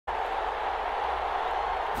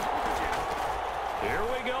Here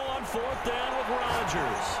we go on 4th down with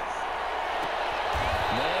Rodgers.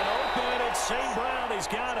 Man open, it's St. Brown. He's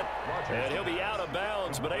got it. And he'll be out of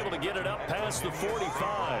bounds, but able to get it up past the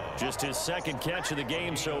 45. Just his 2nd catch of the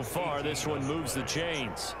game so far. This one moves the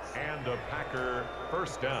chains. And a Packer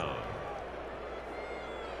 1st down.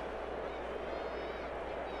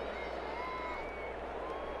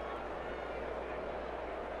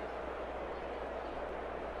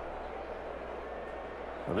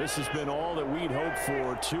 Well, this has been all that we'd hoped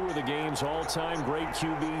for. 2 of the game's all-time great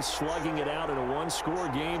QBs slugging it out in a one-score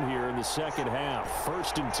game here in the 2nd half.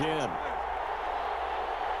 1st and 10.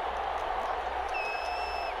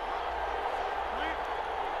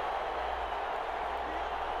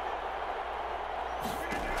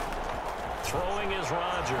 Throwing is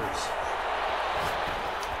Rodgers.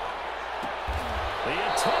 The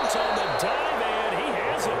attempt on the dive, and he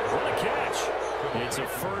has it. What a catch. It's a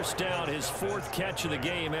 1st down, his 4th catch of the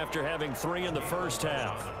game after having 3 in the 1st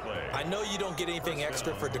half. I know you don't get anything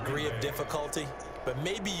extra for degree of difficulty, but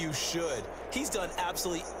maybe you should. He's done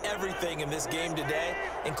absolutely everything in this game today,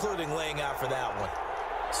 including laying out for that one.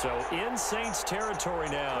 So in Saints territory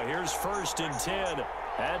now. Here's 1st and 10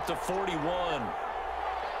 at the 41.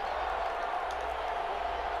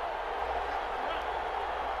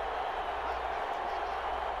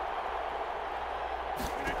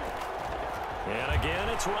 And again,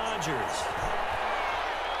 it's Rodgers.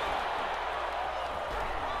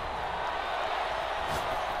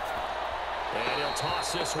 And he'll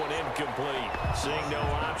toss this one incomplete. Seeing no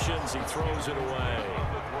options, he throws it away.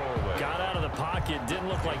 Got out of the pocket. Didn't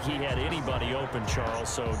look like he had anybody open, Charles,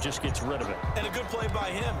 so just gets rid of it. And a good play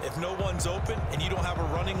by him. If no one's open and you don't have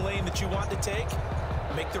a running lane that you want to take,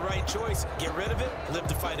 make the right choice. Get rid of it. Live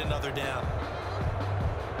to fight another down.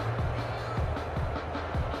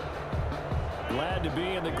 Glad to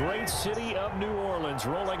be in the great city of New Orleans,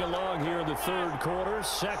 rolling along here in the 3rd quarter,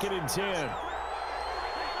 2nd and 10.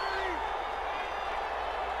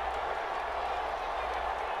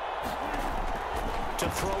 To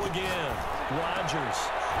throw again, Rodgers.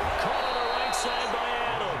 Caught on the right side by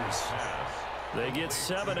Adams. They get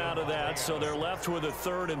 7 out of that, so they're left with a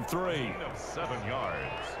 3rd and 3. 7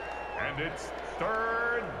 yards. And it's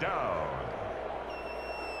 3rd down.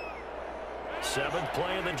 7th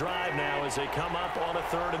play of the drive now as they come up on a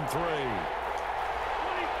 3rd and 3.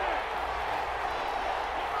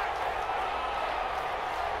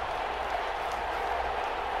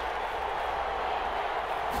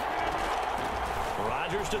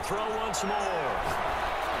 Rodgers to throw once more.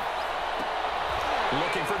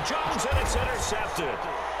 Looking for Jones, and it's intercepted.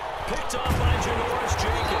 Picked up by Janoris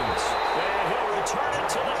Jenkins. And he'll return it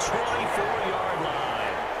to the 24-yard line.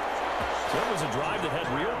 That was a drive that had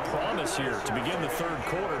real promise here to begin the 3rd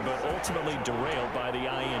quarter, but ultimately derailed by the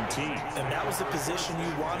INT. And that was the position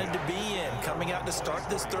you wanted to be in. Coming out to start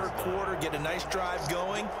this 3rd quarter, get a nice drive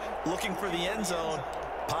going, looking for the end zone.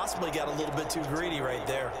 Possibly got a little bit too greedy right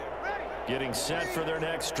there. Getting set for their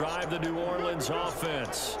next drive, the New Orleans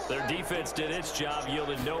offense. Their defense did its job,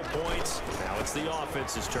 yielded no points. Now it's the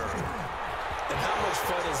offense's turn. And how much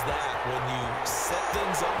fun is that when you set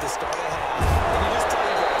things up to start a half, and you just tell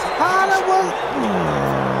your guys, hey,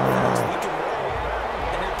 we can roll,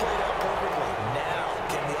 and it played out perfectly. Now,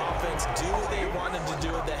 can the offense do what they wanted to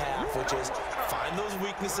do at the half, which is find those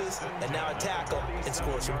weaknesses and now attack them and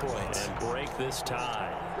score some points. And break this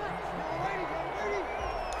tie.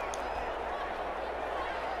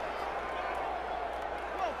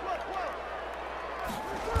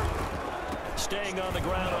 Staying on the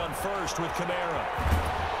ground on 1st with Kamara.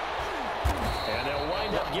 And they'll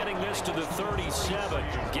wind up getting this to the 37.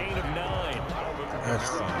 Gain of 9. That's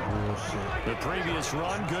some bullshit. The previous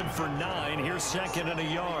run good for 9. Here's 2nd and a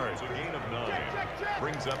yard. So gain of 9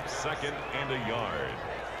 brings up 2nd and a yard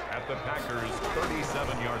at the Packers'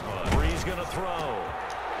 37-yard line. Bree's going to throw.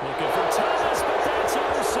 Looking for Thomas, but that's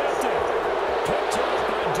intercepted. Picked up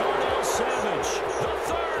by Darnell Savage. The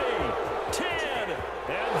 30, 10,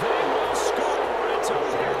 and they will score. It's a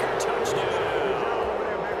Packer touchdown.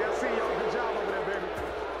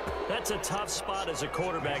 That's a tough spot as a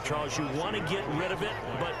quarterback, Charles. You want to get rid of it,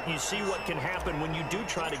 but you see what can happen when you do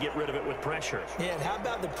try to get rid of it with pressure. Yeah, and how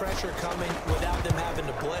about the pressure coming without them having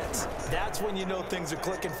to blitz? That's when you know things are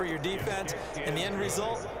clicking for your defense, and the end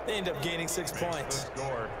result, they end up gaining 6 points.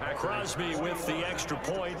 Crosby with the extra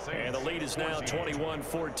point, and the lead is now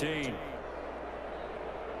 21-14.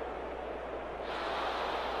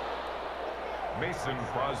 Mason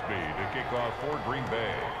Crosby to kick off for Green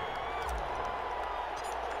Bay.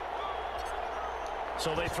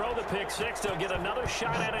 So they throw the pick 6. They'll get another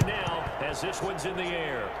shot at it now as this one's in the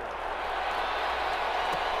air.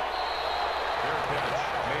 Their catch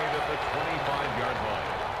made at the 25-yard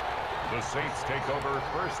line. The Saints take over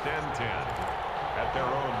 1st and 10 at their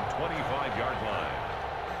own 25-yard line.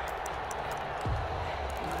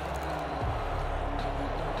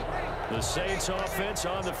 The Saints offense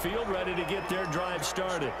on the field, ready to get their drive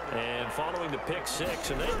started. And following the pick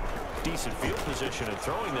six, and they have decent field position and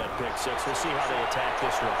throwing that pick six. We'll see how they attack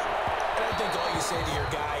this one. And I think all you say to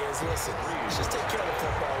your guy is, listen, let's just take care of the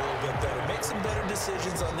football a little bit better. Make some better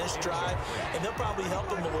decisions on this drive, and they'll probably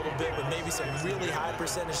help him a little bit with maybe some really high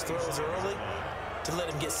percentage throws early to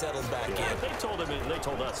let him get settled back in. They told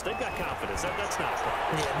us they've got confidence. That's not a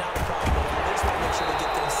problem. Yeah, not a problem at all. They just want to make sure they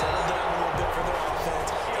get things settled down a little bit for their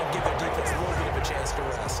offense and give their defense a little bit of a chance to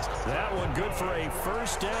rest. That one good for a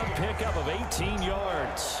 1st down pickup of 18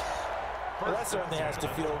 yards. Well, that certainly has to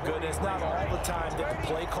feel good. It's not all the time that the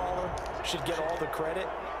play caller should get all the credit.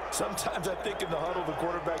 Sometimes I think in the huddle, the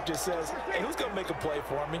quarterback just says, hey, who's going to make a play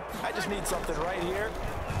for me? I just need something right here.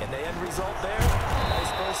 And the end result there,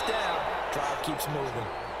 nice 1st down. Drive keeps moving.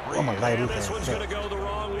 Oh my God, and this one's going to go the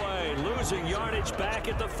wrong way. Losing yardage back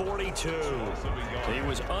at the 42. He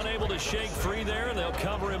was unable to shake free there, and they'll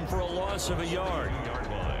cover him for a loss of a yard.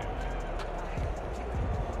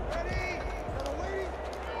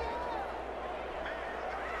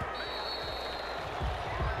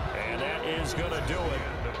 And that is going to do it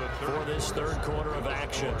for this 3rd quarter of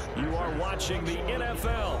action. You are watching the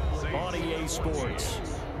NFL on EA Sports.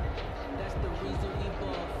 That's the reason we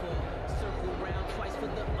ball for. Circle round twice for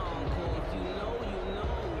the encore. If you know, you know.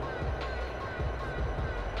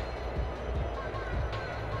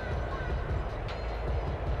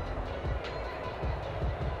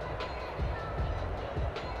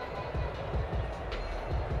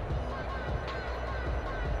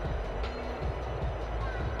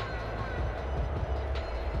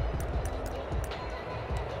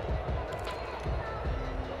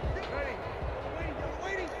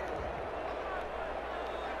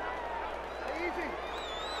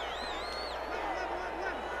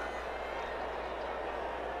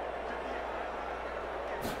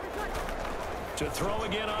 To throw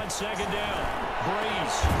again on 2nd down.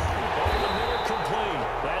 Breeze. Over the middle, complete.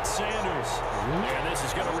 That's Sanders. And this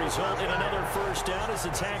is going to result in another 1st down as the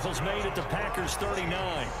tackle's made at the Packers'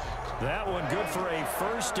 39. That one good for a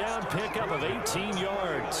 1st down pickup of 18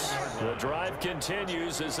 yards. The drive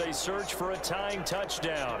continues as they search for a tying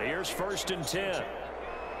touchdown. Here's 1st and 10.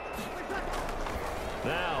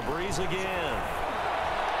 Now Breeze again.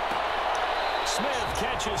 Smith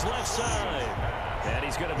catches left side. And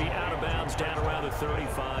he's going to be out of bounds down around the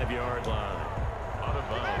 35-yard line. Out of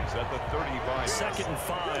bounds at the 35. 2nd and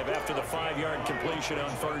 5 after the 5-yard completion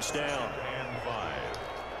on 1st down. And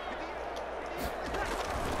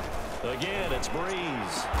 5. Again, it's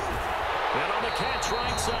Breeze. And on the catch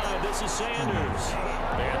right side, this is Sanders.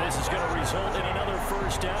 And this is going to result in another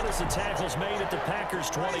 1st down as the tackle's made at the Packers'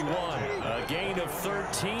 21. A gain of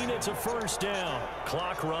 13. It's a 1st down.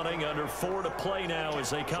 Clock running, under 4 to play now as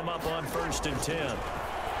they come up on 1st and 10. End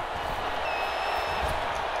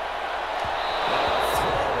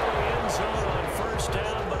zone on 1st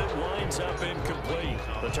down, but it winds up incomplete.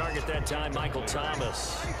 The target that time, Michael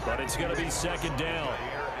Thomas. But it's going to be 2nd down.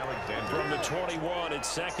 From the 21,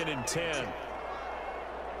 it's 2nd and 10.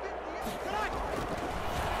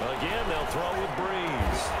 Again, they'll throw with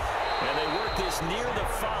Breeze. And they work this near the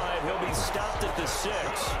 5. He'll be stopped at the 6.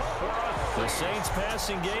 The Saints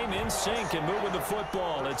passing game in sync and moving the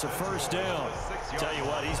football. It's a 1st down. Tell you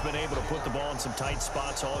what, he's been able to put the ball in some tight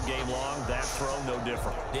spots all game long. That throw, no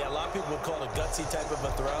different. Yeah, a lot of people would call it a gutsy type of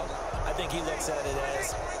a throw. I think he looks at it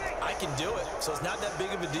as, I can do it. So it's not that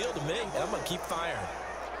big of a deal to me, and I'm going to keep firing.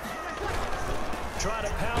 Try to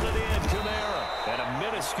pound it in, Kamara. And a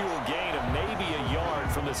minuscule gain of maybe a yard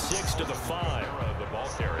from the 6 to the 5. The ball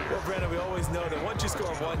carrier. Well, Brandon, we always know that once you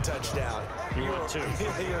score 1 touchdown, You want 2.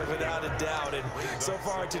 You're without a doubt. And so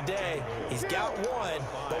far today, he's got 1,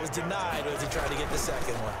 but was denied as he tried to get the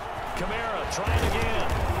 2nd one. Kamara trying again.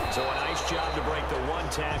 So a nice job to break the 1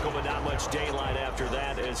 tackle, but not much daylight after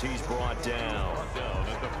that as he's brought down. Down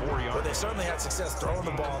at the 4-yard. But they certainly had success throwing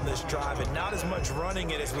the ball on this drive and not as much running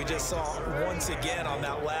it as we just saw once again on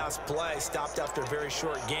that last play. Stopped after a very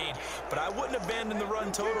short gain. But I wouldn't abandon the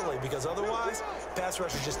run totally because otherwise, pass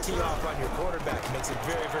rushers just tee off on your quarterback. It makes it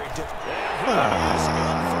very, very difficult.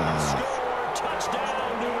 Score,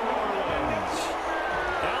 touchdown, New Orleans.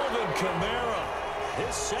 Alvin Kamara,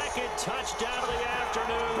 his 2nd touchdown of the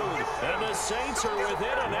afternoon. And the Saints are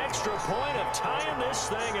within an extra point of tying this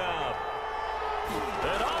thing up.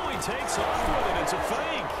 And all he takes off with it, it's a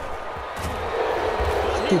fake.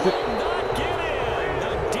 But he will not get in.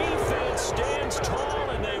 The defense stands tall,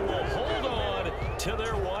 and they will hold on to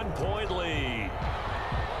their 1-point lead.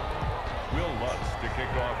 Will Lutz to kick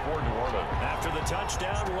off for New Orleans. After the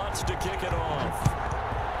touchdown, Lutz to kick it off.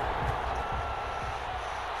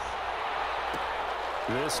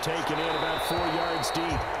 This taken in about 4 yards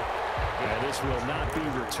deep. And this will not be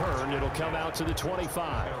returned. It'll come out to the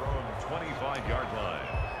 25. Their own 25-yard line.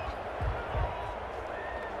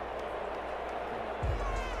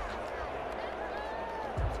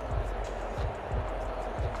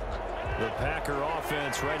 The Packer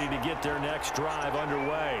offense ready to get their next drive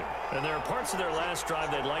underway. And there are parts of their last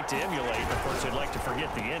drive they'd like to emulate. Of course, they'd like to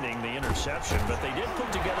forget the ending, the interception. But they did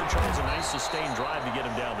put together, Charles, a nice sustained drive to get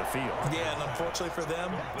him down the field. Yeah, and unfortunately for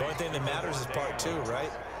them, the only thing that matters is part two,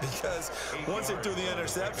 right? Because once they threw the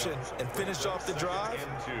interception and finished off the drive,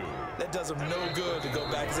 that does them no good to go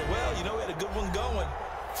back and say, well, you know, we had a good one going.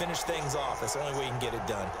 Finish things off. That's the only way you can get it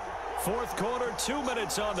done. Fourth quarter, 2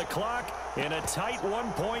 minutes on the clock in a tight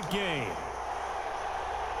one-point game.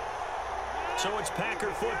 So it's Packer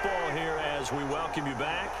football here as we welcome you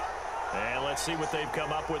back. And let's see what they've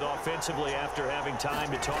come up with offensively after having time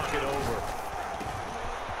to talk it over.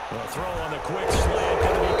 The throw on the quick slant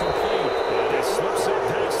going to be complete. And he slips it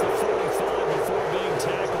past the 45 before being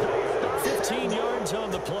tackled. 15 yards on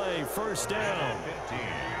the play, first down.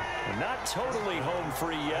 Not totally home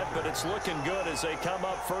free yet, but it's looking good as they come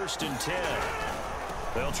up 1st and 10.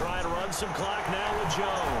 They'll try to run some clock now with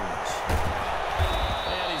Jones.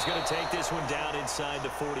 And he's going to take this one down inside the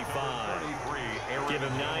 45. Give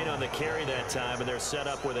him 9 on the carry that time, and they're set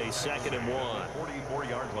up with a 2nd and 1.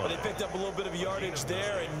 44-yard line. But they picked up a little bit of yardage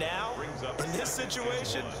there, and now, in this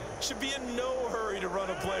situation, should be in no hurry to run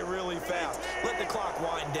a play really fast. Let the clock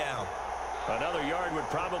wind down. Another yard would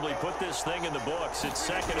probably put this thing in the books. It's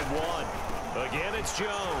 2nd and 1. Again, it's Jones.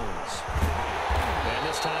 And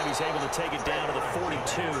this time he's able to take it down to the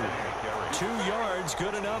 42. 2 yards,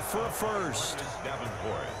 good enough for a first.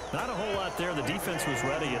 Not a whole lot there. The defense was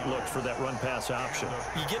ready, it looked, for that run-pass option.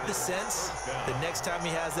 You get the sense that next time he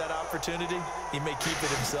has that opportunity, he may keep it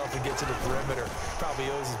himself and get to the perimeter. Probably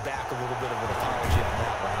owes his back a little bit of an apology on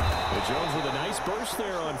that one. But Jones with a nice burst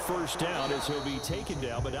there on first down as he'll be taken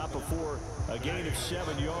down, but not before a gain of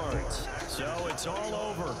 7 yards. So it's all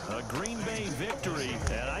over. A Green Bay victory.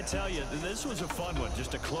 And I tell you, this was a fun one.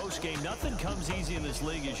 Just a close game. Nothing comes easy in this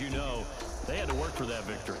league, as you know. They had to work for that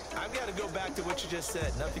victory. I've got to go back to what you just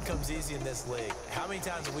said. Nothing comes easy in this league. How many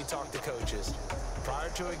times have we talked to coaches prior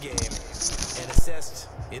to a game and assessed,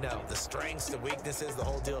 you know, the strengths, the weaknesses, the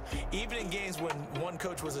whole deal? Even in games when one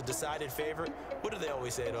coach was a decided favorite, what do they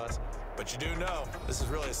always say to us? But you do know, this is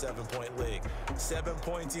really a 7-point league. 7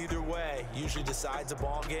 points either way usually decides a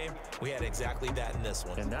ball game. We had exactly that in this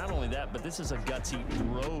one. And not only that, but this is a gutsy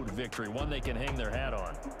road victory, one they can hang their hat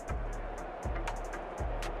on.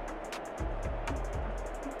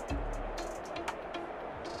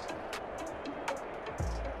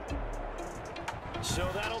 So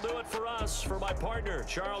that'll do it for us. For my partner,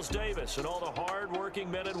 Charles Davis, and all the hard-working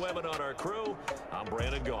men and women on our crew, I'm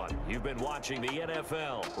Brandon Gaudin. You've been watching the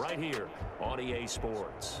NFL right here on EA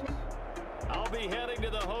Sports. I'll be heading to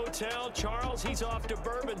the hotel. Charles, he's off to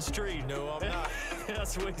Bourbon Street. No, I'm not.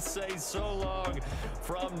 Yes, we say so long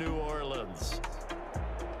from New Orleans.